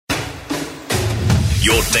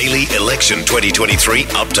your daily election 2023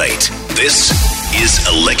 update. This is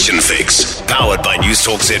Election Fix, powered by News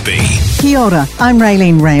Talk ZB. Kia ora, I'm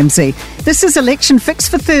Raylene Ramsey. This is Election Fix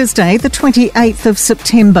for Thursday, the 28th of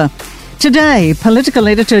September. Today, political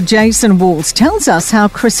editor Jason Walls tells us how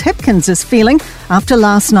Chris Hipkins is feeling after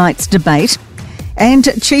last night's debate.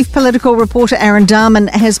 And chief political reporter Aaron Darman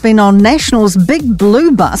has been on National's Big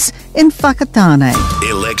Blue bus in Whakatane.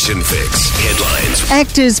 Election Fix headlines.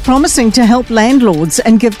 ACT is promising to help landlords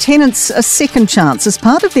and give tenants a second chance as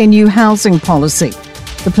part of their new housing policy.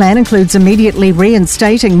 The plan includes immediately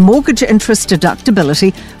reinstating mortgage interest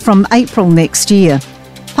deductibility from April next year.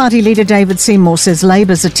 Party leader David Seymour says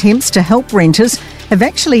Labour's attempts to help renters have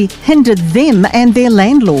actually hindered them and their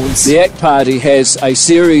landlords. The ACT Party has a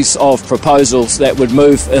series of proposals that would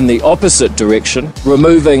move in the opposite direction,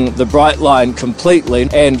 removing the bright line completely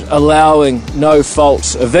and allowing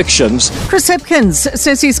no-fault evictions. Chris Hipkins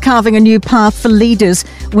says he's carving a new path for leaders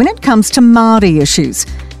when it comes to Māori issues.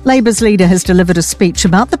 Labour's leader has delivered a speech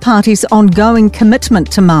about the party's ongoing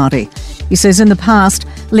commitment to Māori. He says in the past,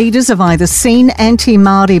 leaders have either seen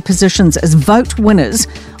anti-Māori positions as vote winners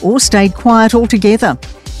or stayed quiet altogether.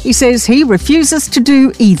 He says he refuses to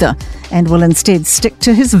do either and will instead stick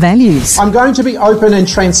to his values. I'm going to be open and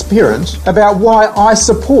transparent about why I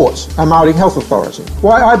support a Māori Health Authority,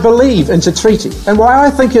 why I believe in Te Treaty, and why I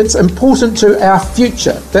think it's important to our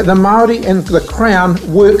future that the Māori and the Crown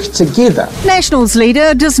work together. National's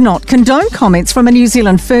leader does not condone comments from a New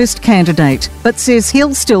Zealand First candidate, but says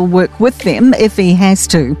he'll still work with them if he has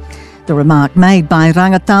to. The remark made by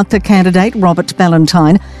Rangataata candidate Robert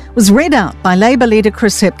Ballantyne was read out by Labour leader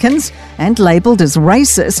Chris Hipkins and labelled as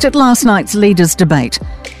racist at last night's leaders' debate.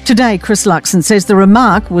 Today, Chris Luxon says the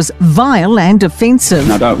remark was vile and offensive.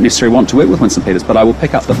 I don't necessarily want to work with Winston Peters, but I will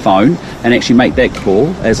pick up the phone and actually make that call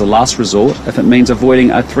as a last resort if it means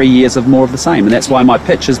avoiding 3 years of more of the same. And that's why my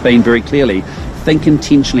pitch has been very clearly, think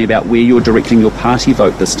intentionally about where you're directing your party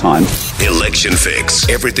vote this time. Election Fix.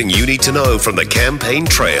 Everything you need to know from the campaign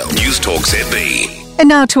trail. News Talk ZB. And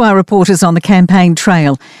now to our reporters on the campaign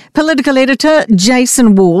trail. Political editor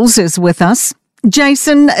Jason Walls is with us.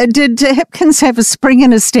 Jason, did Hipkins have a spring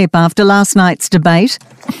in his step after last night's debate?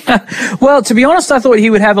 Well, to be honest, I thought he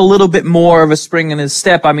would have a little bit more of a spring in his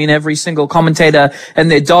step. I mean, every single commentator and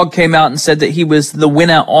their dog came out and said that he was the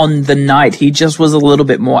winner on the night. He just was a little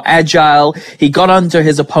bit more agile. He got under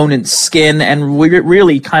his opponent's skin and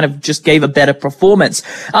really kind of just gave a better performance.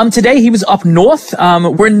 Today he was up north.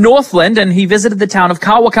 We're in Northland, and he visited the town of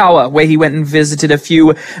Kawakawa, where he went and visited a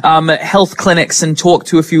few health clinics and talked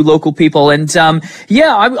to a few local people. And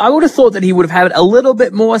I would have thought that he would have had a little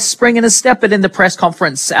bit more spring in his step, but in the press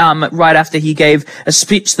conference right after he gave a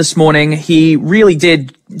speech this morning, he really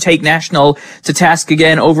did take National to task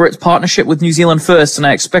again over its partnership with New Zealand First, and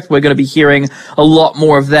I expect we're going to be hearing a lot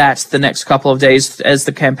more of that the next couple of days as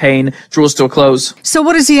the campaign draws to a close. So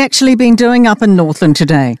what has he actually been doing up in Northland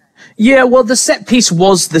today? Yeah, well, the set piece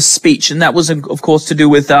was the speech, and that was, of course, to do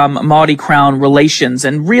with Māori Crown relations.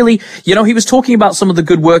 And really, he was talking about some of the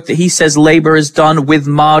good work that he says Labour has done with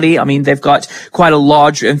Māori. I mean, they've got quite a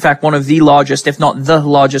large, in fact, one of the largest, if not the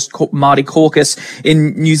largest Māori caucus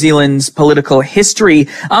in New Zealand's political history.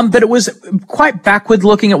 But it was quite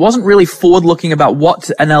backward-looking. It wasn't really forward-looking about what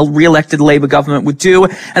a re-elected Labour government would do.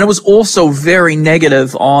 And it was also very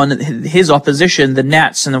negative on his opposition, the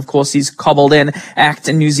Nats. And, of course, he's cobbled in ACT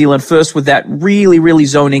and New Zealand First with that really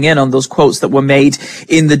zoning in on those quotes that were made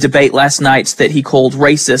in the debate last night that he called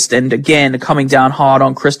racist, and again coming down hard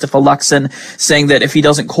on Christopher Luxon, saying that if he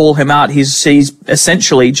doesn't call him out, he's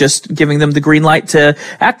essentially just giving them the green light to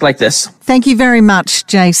act like this. Thank you very much,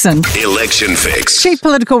 Jason. Election Fix. Chief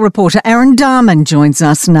political reporter Aaron Darman joins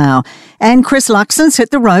us now. And Chris Luxon's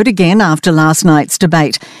hit the road again after last night's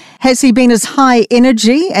debate. Has he been as high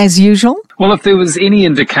energy as usual? Well, if there was any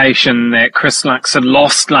indication that Chris Luxon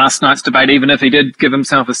lost last night's debate, even if he did give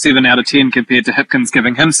himself a 7 out of 10 compared to Hipkins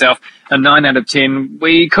giving himself a 9 out of 10,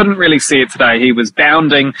 we couldn't really see it today. He was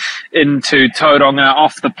bounding into Tauranga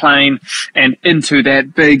off the plane and into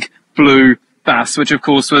that big blue bus, which of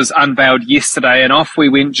course was unveiled yesterday, and off we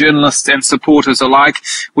went, journalists and supporters alike.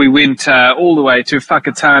 We went all the way to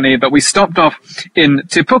Whakatane, but we stopped off in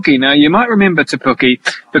Te Puke. Now, you might remember Te Puke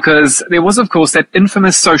because there was, of course, that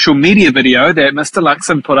infamous social media video that Mr.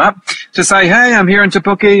 Luxon put up to say, hey, I'm here in Te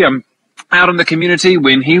Puke, I'm out in the community,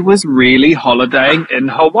 when he was really holidaying in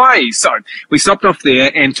Hawaii. So we stopped off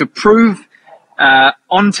there, and to prove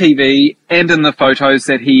on TV and in the photos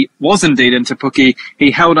that he was indeed in Te Puke, he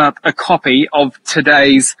held up a copy of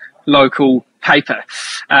today's local paper.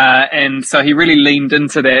 And so he really leaned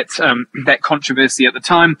into that controversy at the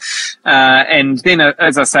time. And then,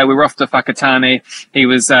 as I say, we were off to Whakatane. He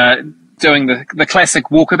was doing the classic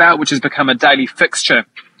walkabout, which has become a daily fixture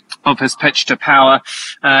of his pitch to Power.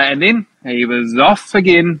 And then he was off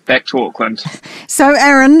again, back to Auckland. So,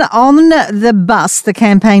 Aaron, on the bus, the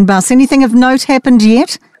campaign bus, anything of note happened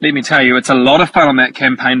yet? Let me tell you, it's a lot of fun on that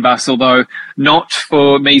campaign bus, although not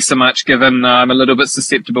for me so much, given I'm a little bit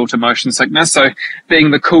susceptible to motion sickness. So being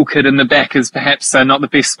the cool kid in the back is perhaps not the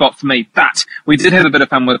best spot for me. But we did have a bit of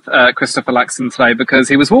fun with Christopher Luxon today, because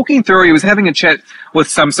he was walking through, he was having a chat with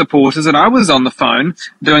some supporters, and I was on the phone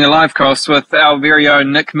doing a live cast with our very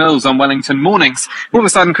own Nick Mills on Wellington Mornings. All of a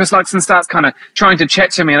sudden, Chris Luxon starts kind of trying to chat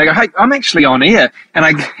to me, and I go, hey, I'm actually on air. And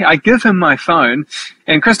I give him my phone,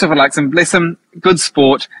 and Christopher Luxon, bless him, good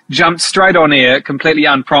sport, jumped straight on air, completely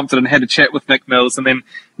unprompted, and had a chat with Nick Mills. And then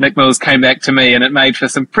Nick Mills came back to me, and it made for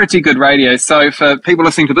some pretty good radio. So for people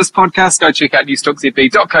listening to this podcast, go check out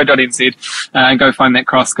newstalkzb.co.nz and go find that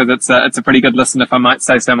cross, because it's a pretty good listen, if I might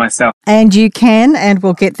say so myself. And you can, and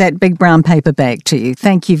we'll get that big brown paper bag to you.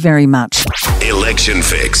 Thank you very much. Election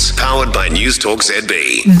Fix, powered by Newstalk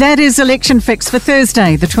ZB. That is Election Fix for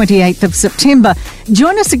Thursday, the 28th of September.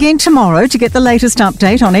 Join us again tomorrow to get the latest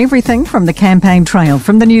update on everything from the campaign trail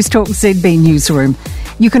from the Newstalk ZB newsroom.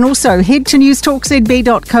 You can also head to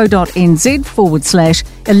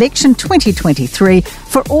newstalkzb.co.nz/election 2023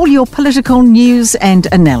 for all your political news and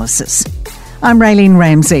analysis. I'm Raylene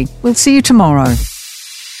Ramsey. We'll see you tomorrow.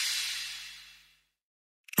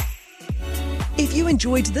 If you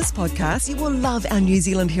enjoyed this podcast, you will love our New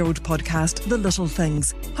Zealand Herald podcast, The Little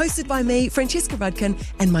Things, hosted by me, Francesca Rudkin,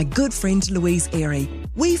 and my good friend Louise Airy.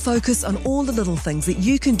 We focus on all the little things that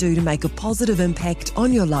you can do to make a positive impact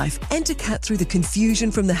on your life and to cut through the confusion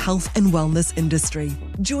from the health and wellness industry.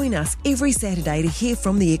 Join us every Saturday to hear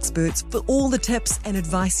from the experts for all the tips and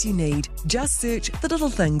advice you need. Just search The Little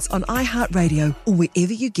Things on iHeartRadio or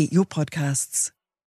wherever you get your podcasts.